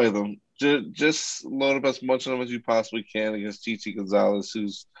just play them, just load up as much of them as you possibly can against Chichi Gonzalez,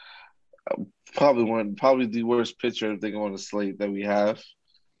 who's probably the worst pitcher if they go on the slate that we have.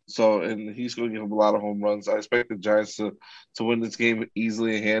 So, and he's going to give him a lot of home runs. I expect the Giants to win this game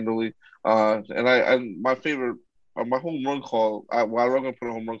easily and handily. And my favorite, my home run call. I'm going to put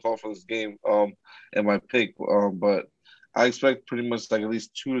a home run call for this game. In my pick. But I expect pretty much like at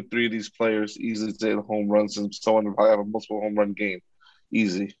least 2 to 3 of these players easily to hit home runs, and someone to probably have a multiple home run game,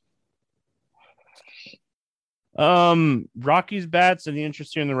 easy. Rockies bats. Any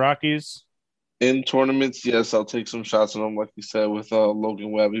interest here in the Rockies? In tournaments, yes, I'll take some shots on them, like you said, with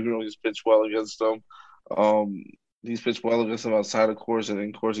Logan Webb, even though he's pitched well against them. He's pitched well against them outside of Coors, and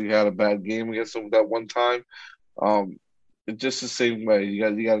in Coors he had a bad game against them that one time. It's just the same way. You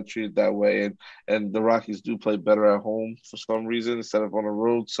got to treat it that way. And the Rockies do play better at home for some reason instead of on the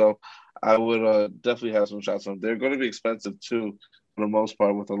road. So I would definitely have some shots on them. They're going to be expensive too, for the most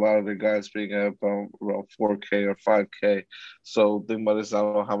part, with a lot of their guys being at around 4K or 5K. So think about this. I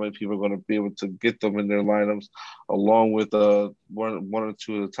don't know how many people are going to be able to get them in their lineups, along with one or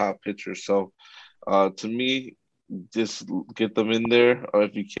two of the top pitchers. So to me, just get them in there, or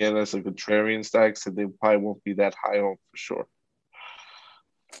if you can, as a contrarian stack, so they probably won't be that high on for sure.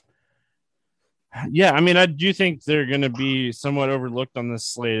 Yeah, I mean, I do think they're going to be somewhat overlooked on this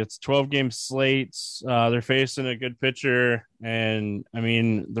slate. It's 12-game slates. They're facing a good pitcher, and I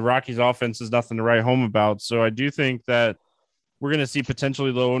mean, the Rockies' offense is nothing to write home about. So I do think that we're going to see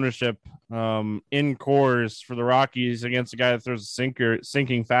potentially low ownership in Coors for the Rockies against a guy that throws a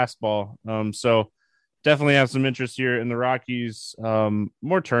sinking fastball. So definitely have some interest here in the Rockies.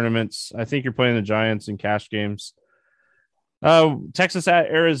 More tournaments. I think you're playing the Giants in cash games. Texas at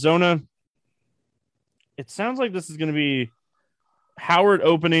Arizona. It sounds like this is going to be Howard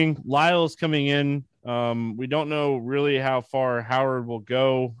opening, Lyles coming in. We don't know really how far Howard will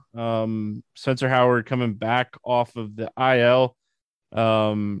go. Spencer Howard coming back off of the IL.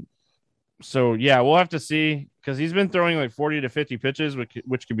 So, yeah, we'll have to see, because he's been throwing like 40 to 50 pitches,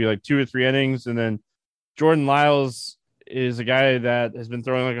 which could be like 2 or 3 innings. And then Jordan Lyles is a guy that has been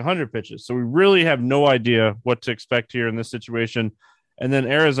throwing like 100 pitches. So we really have no idea what to expect here in this situation. And then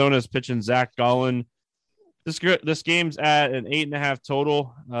Arizona's pitching Zach Gallen. This game's at an 8.5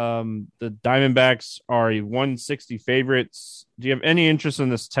 total. The Diamondbacks are a 160 favorites. Do you have any interest in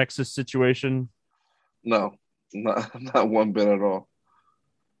this Texas situation? No, not one bit at all.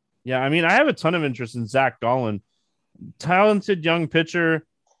 Yeah, I mean, I have a ton of interest in Zach Gallen. Talented young pitcher,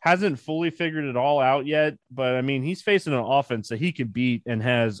 hasn't fully figured it all out yet, but I mean, he's facing an offense that he could beat and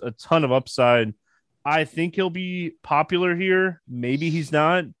has a ton of upside. I think he'll be popular here. Maybe he's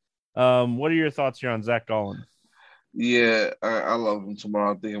not. What are your thoughts here on Zach Gallen? Yeah, I love him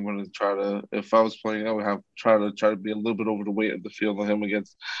tomorrow. I think I'm gonna try to. If I was playing, I would have try to be a little bit over the weight of the field on him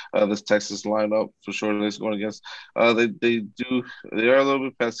against this Texas lineup for sure. They're going against. They are a little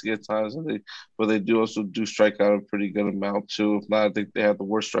bit pesky at times, but they do also do strike out a pretty good amount too. If not, I think they have the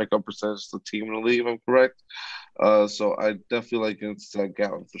worst strikeout percentage of the team in the league. If I'm correct. So I definitely like against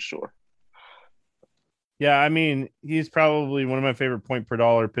Gallon for sure. Yeah, I mean, he's probably one of my favorite point per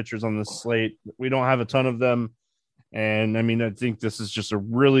dollar pitchers on this slate. We don't have a ton of them. And I mean, I think this is just a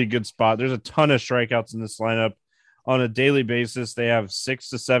really good spot. There's a ton of strikeouts in this lineup on a daily basis. They have 6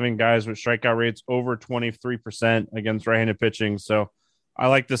 to 7 guys with strikeout rates over 23% against right-handed pitching. So I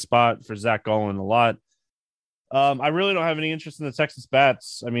like this spot for Zach Gallen a lot. I really don't have any interest in the Texas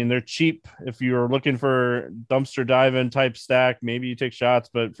bats. I mean, they're cheap. If you're looking for dumpster diving type stack, maybe you take shots.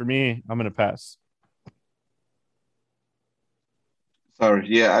 But for me, I'm going to pass. Sorry,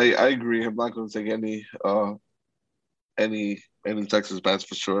 yeah, I agree. I'm not going to take any Texas bats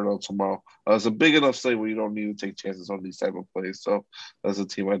for sure though tomorrow. It's a big enough slate where you don't need to take chances on these type of plays. So that's a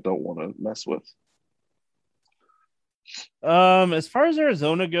team I don't want to mess with. As far as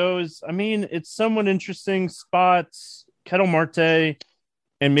Arizona goes, I mean, it's somewhat interesting spots. Kettle Marte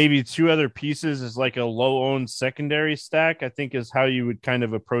and maybe two other pieces is like a low owned secondary stack, I think is how you would kind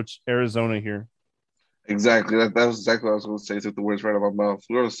of approach Arizona here. Exactly. That was exactly what I was going to say. Took the words right out of my mouth.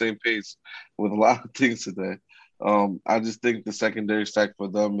 We're on the same page with a lot of things today. I just think the secondary stack for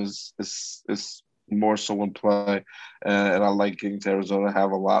them is more so in play, and I like getting to Arizona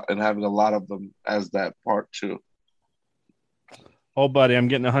have a lot and having a lot of them as that part too. Oh, buddy, I'm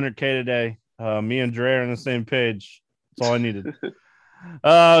getting 100K today. Me and Dre are on the same page. That's all I needed.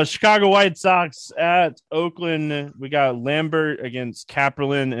 Chicago White Sox at Oakland. We got Lambert against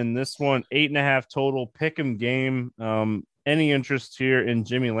Kaplerlin in this one. 8.5 total. Pick 'em game. Any interest here in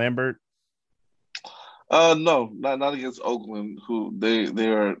Jimmy Lambert? No, not against Oakland, who they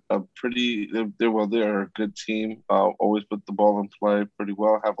are a pretty they're a good team. Always put the ball in play pretty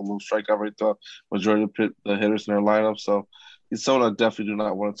well. Have a low strikeout rate though. Majority of the hitters in their lineup, so he's someone I definitely do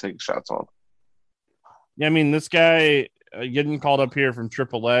not want to take shots on. Yeah, I mean, this guy getting called up here from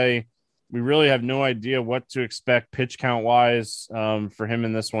AAA. We really have no idea what to expect pitch count wise for him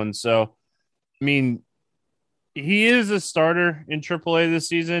in this one. So, I mean, he is a starter in AAA this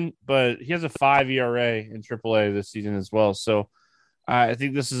season, but he has a 5 ERA in AAA this season as well. So, I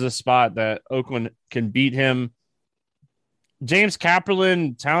think this is a spot that Oakland can beat him. James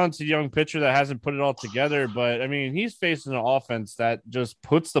Kaplerlin, talented young pitcher that hasn't put it all together, but I mean, he's facing an offense that just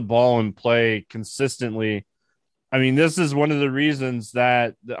puts the ball in play consistently. I mean, this is one of the reasons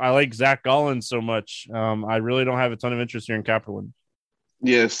that I like Zach Gallen so much. I really don't have a ton of interest here in Kaplerlin.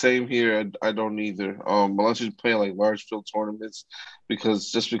 Yeah, same here. I don't either. Unless you're playing like large field tournaments,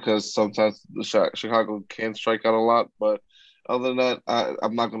 because sometimes the Chicago can strike out a lot. But other than that,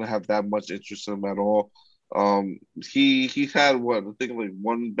 I'm not gonna have that much interest in him at all. He had what I think like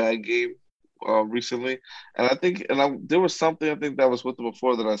one bad game recently, and there was something I think that was with him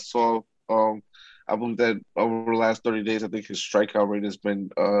before that I saw. I believe that over the last 30 days, I think his strikeout rate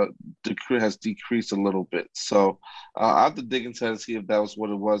has decreased a little bit. So I have to dig into that and see if that was what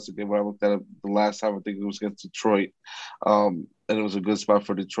it was. Again, when I looked at it the last time, I think it was against Detroit, and it was a good spot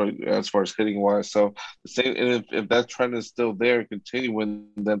for Detroit as far as hitting wise. So the same, and if that trend is still there, continuing,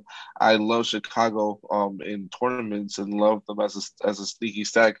 then I love Chicago in tournaments and love them as a sneaky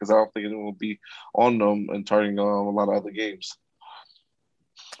stack because I don't think anyone will be on them and targeting a lot of other games.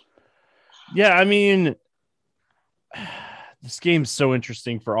 Yeah, I mean, this game's so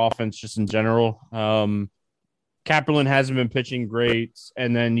interesting for offense just in general. Kaplerlin hasn't been pitching great,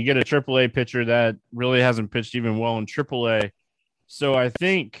 and then you get a AAA pitcher that really hasn't pitched even well in AAA. So I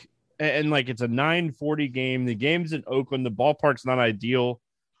think, and like it's a 9:40 game. The game's in Oakland. The ballpark's not ideal.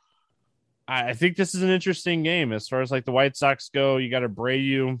 I think this is an interesting game as far as like the White Sox go. You got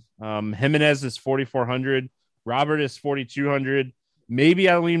Abreu. Jimenez is 4,400. Robert is 4,200. Maybe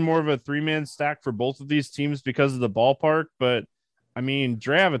I lean more of a 3-man stack for both of these teams because of the ballpark, but I mean,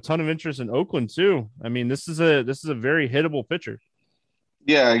 Dre have a ton of interest in Oakland too. I mean, this is a very hittable pitcher.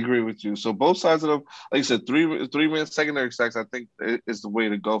 Yeah, I agree with you. So both sides of them, like you said, three-man secondary stacks, I think is the way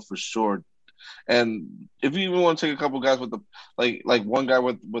to go for sure. And if you even want to take a couple guys with the like one guy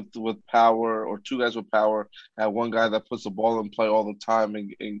with power or two guys with power, and one guy that puts the ball in play all the time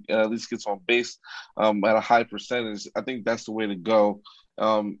and at least gets on base at a high percentage, I think that's the way to go.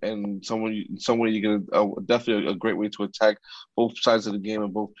 And somewhere you get definitely a great way to attack both sides of the game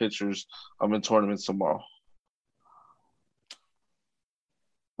and both pitchers in tournaments tomorrow.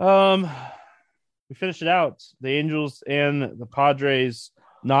 We finished it out. The Angels and the Padres.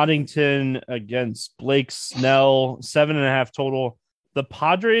 Nottington against Blake Snell, 7.5 total. The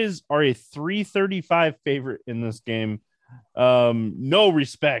Padres are a 335 favorite in this game. No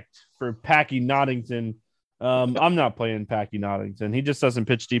respect for Packy Nottington. I'm not playing Packy Nottington. He just doesn't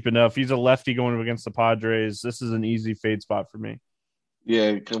pitch deep enough. He's a lefty going up against the Padres. This is an easy fade spot for me.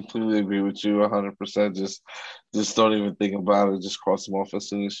 Yeah, completely agree with you 100%. Just don't even think about it. Just cross them off as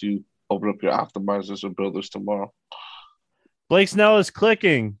soon as you open up your optimizers or builders tomorrow. Blake Snell is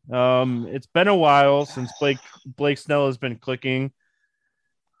clicking. It's been a while since Blake Snell has been clicking.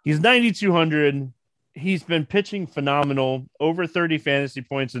 He's 9,200. He's been pitching phenomenal, over 30 fantasy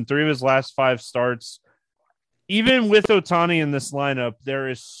points in 3 of his last 5 starts. Even with Ohtani in this lineup, there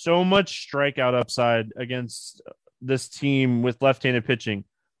is so much strikeout upside against this team with left-handed pitching.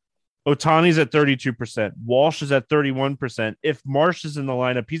 Ohtani's at 32%. Walsh is at 31%. If Marsh is in the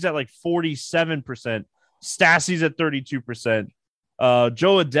lineup, he's at like 47%. Stassi's at 32%.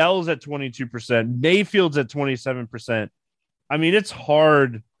 Joe Adell's at 22%. Mayfield's at 27%. I mean, it's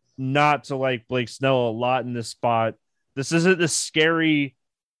hard not to like Blake Snell a lot in this spot. This isn't the scary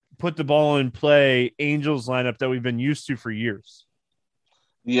put the ball in play Angels lineup that we've been used to for years.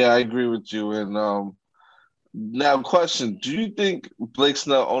 Yeah, I agree with you. And now, question: do you think Blake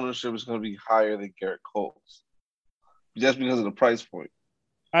Snell ownership is going to be higher than Garrett Cole's, just because of the price point?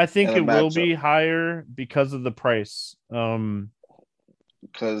 I think it will be higher because of the price.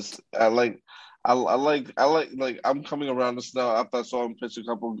 Because I I'm coming around to Snell after I saw him pitch a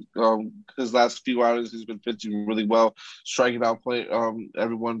couple his last few outings. He's been pitching really well, striking out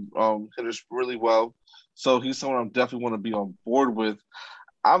everyone hitters really well. So he's someone I definitely want to be on board with.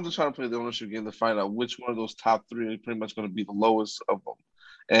 I'm just trying to play the ownership game to find out which one of those top 3 are pretty much going to be the lowest of them.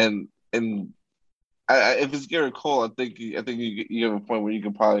 And if it's Garrett Cole, I think you have a point where you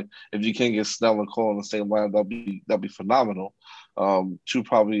can probably, if you can get Snell and Cole in the same line, that'd be phenomenal. 2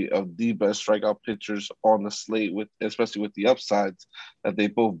 probably of the best strikeout pitchers on the slate, especially with the upsides that they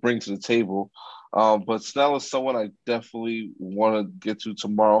both bring to the table. But Snell is someone I definitely want to get to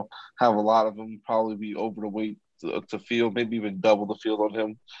tomorrow. Have a lot of them, probably be over the weight to field, maybe even double the field on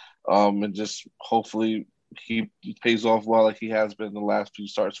him, and just hopefully he pays off well like he has been in the last few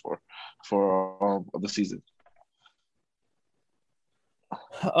starts for the season.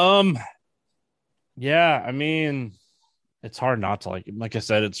 Yeah, I mean, it's hard not to like him. Like I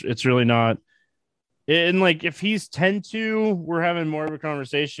said, it's really not. And like if he's 10-2, we're having more of a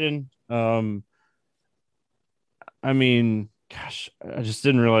conversation. I mean, gosh, I just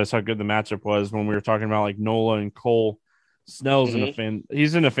didn't realize how good the matchup was when we were talking about like Nola and Cole. Snell's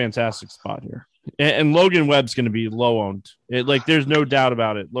he's in a fantastic spot here. And Logan Webb's going to be low owned. There's no doubt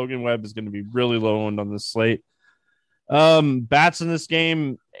about it. Logan Webb is going to be really low owned on this slate. Bats in this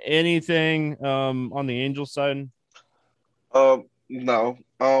game, anything on the Angels side? No.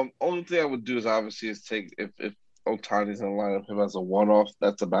 Only thing I would do is take if Ohtani's in the lineup him as a one-off.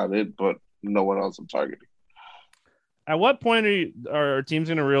 That's about it, but no one else I'm targeting. At what point are teams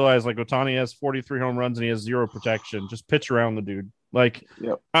going to realize like Ohtani has 43 home runs and he has 0 protection? Just pitch around the dude. Like,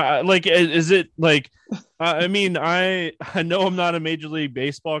 yep. Is it like? I mean, I know I'm not a Major League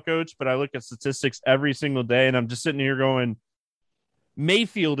Baseball coach, but I look at statistics every single day, and I'm just sitting here going,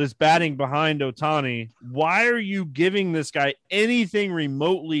 Mayfield is batting behind Ohtani. Why are you giving this guy anything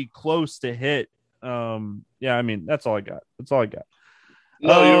remotely close to hit? Yeah, I mean, that's all I got.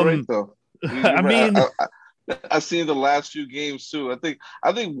 No, you're right though. I mean. I've seen the last few games too. I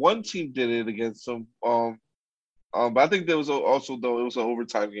think one team did it against them. But I think there was also though it was an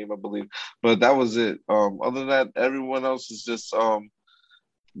overtime game, I believe. But that was it. Other than that, everyone else is just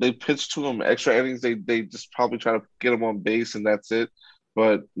they pitch to them extra innings. They just probably try to get them on base and that's it.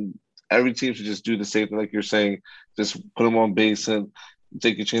 But every team should just do the same thing, like you're saying. Just put them on base and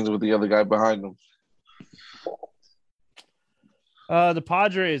take your chances with the other guy behind them. The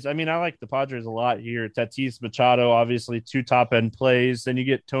Padres, I mean, I like the Padres a lot here. Tatis, Machado, obviously 2 top-end plays. Then you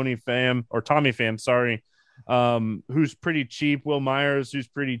get Tommy Pham, sorry, who's pretty cheap. Will Myers, who's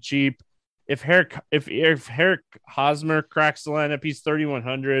pretty cheap. If Eric Hosmer cracks the lineup, he's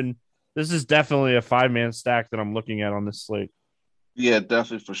 3,100. This is definitely a 5-man stack that I'm looking at on this slate. Yeah,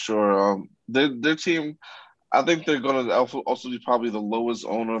 definitely for sure. Their team, I think they're going to also be probably the lowest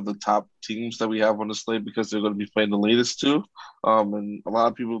owner of the top teams that we have on the slate because they're going to be playing the latest 2. And a lot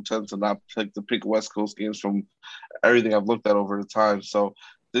of people tend to not pick West Coast games from everything I've looked at over the time. So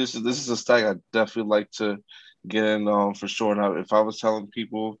this is a stack I definitely like to get in for sure. Now, if I was telling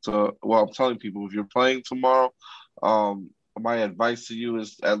people I'm telling people if you're playing tomorrow, my advice to you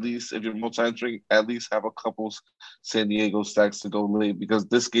is at least if you're multi-entering, at least have a couple San Diego stacks to go late because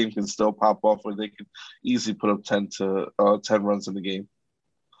this game can still pop off where they can easily put up 10 runs in the game.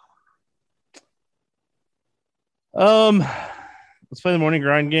 Let's play the morning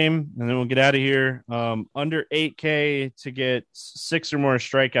grind game, and then we'll get out of here. Under 8K to get 6 or more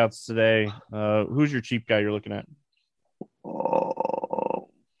strikeouts today. Who's your cheap guy you're looking at?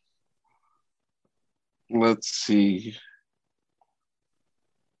 Let's see.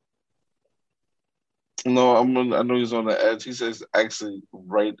 No, I know he's on the edge. He says actually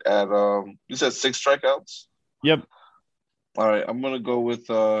right at you said 6 strikeouts? Yep. All right, I'm gonna go with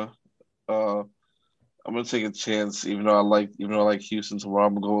I'm gonna take a chance, even though I like Houston tomorrow.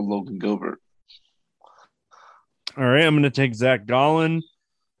 I'm gonna go with Logan Gilbert. All right, I'm gonna take Zach Gallen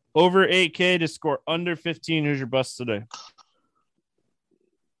over 8K to score under 15. Who's your bust today?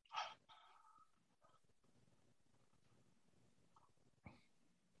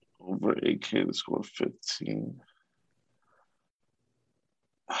 Over 8K to score 15.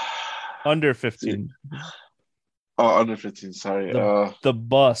 Under 15. Oh, under 15. Sorry. The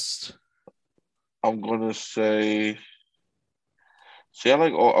bust. I'm gonna say. I'm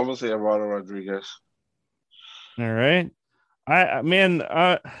gonna say Eduardo Rodriguez. All right.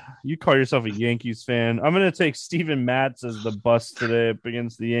 You call yourself a Yankees fan. I'm gonna take Steven Matz as the bust today up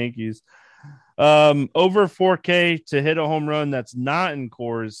against the Yankees. Over 4K to hit a home run that's not in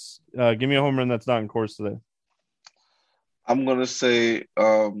Coors. Give me a home run that's not in Coors today. I'm gonna say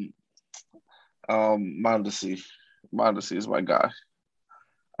Mondesi. Mondesi is my guy.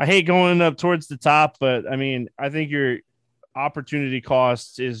 I hate going up towards the top, but I mean, I think your opportunity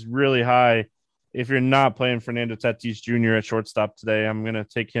cost is really high if you're not playing Fernando Tatis Jr. at shortstop today. I'm gonna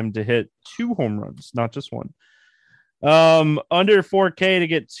take him to hit 2 home runs, not just 1. Under 4K to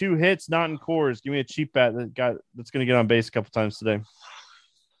get 2 hits, not in Coors. Give me a cheap bet that's going to get on base a couple times today.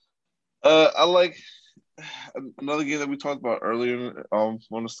 I like another game that we talked about earlier. On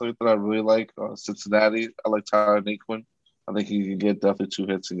the slate that I really like, Cincinnati. I like Tyler Naquin. I think he can get definitely 2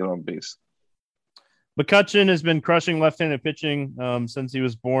 hits and get on base. McCutchen has been crushing left-handed pitching since he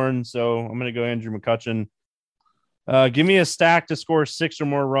was born, so I'm going to go Andrew McCutchen. Give me a stack to score 6 or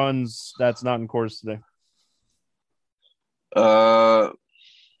more runs. That's not in Coors today. I'm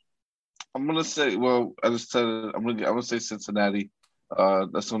gonna say. Well, I just said it. I'm gonna say Cincinnati.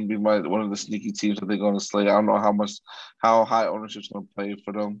 That's gonna be one of the sneaky teams that they're gonna slay. I don't know how high ownership's gonna play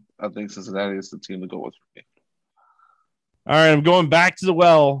for them. I think Cincinnati is the team to go with for me. All right, I'm going back to the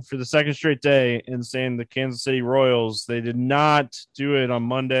well for the second straight day and saying the Kansas City Royals. They did not do it on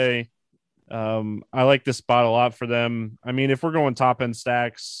Monday. I like this spot a lot for them. I mean, if we're going top end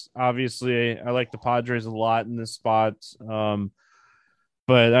stacks, obviously I like the Padres a lot in this spot.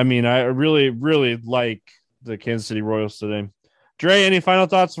 But I mean, I really, really like the Kansas City Royals today. Dre, any final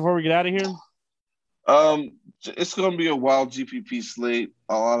thoughts before we get out of here? It's going to be a wild GPP slate.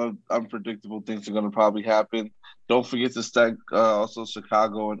 A lot of unpredictable things are going to probably happen. Don't forget to stack also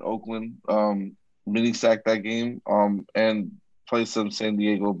Chicago and Oakland. Mini stack that game. And play some San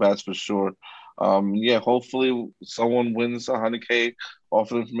Diego bats for sure. Hopefully someone wins 100K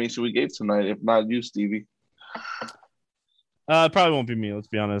off of the information we gave tonight. If not you, Stevie. It probably won't be me. Let's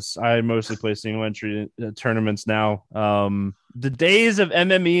be honest. I mostly play single entry tournaments now. The days of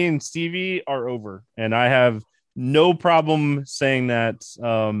MME and Stevie are over, and I have no problem saying that.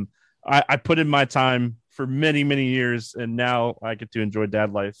 I put in my time for many, many years, and now I get to enjoy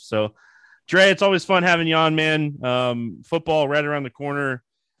dad life. So, Dre, it's always fun having you on, man. Football right around the corner.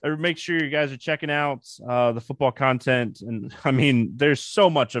 Make sure you guys are checking out the football content. And I mean, there's so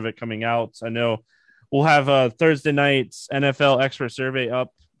much of it coming out. I know we'll have Thursday night's NFL expert survey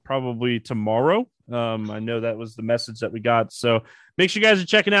up probably tomorrow. I know that was the message that we got. So make sure you guys are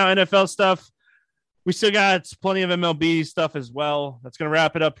checking out NFL stuff. We still got plenty of MLB stuff as well. That's going to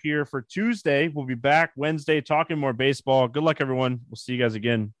wrap it up here for Tuesday. We'll be back Wednesday talking more baseball. Good luck, everyone. We'll see you guys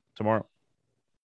again tomorrow.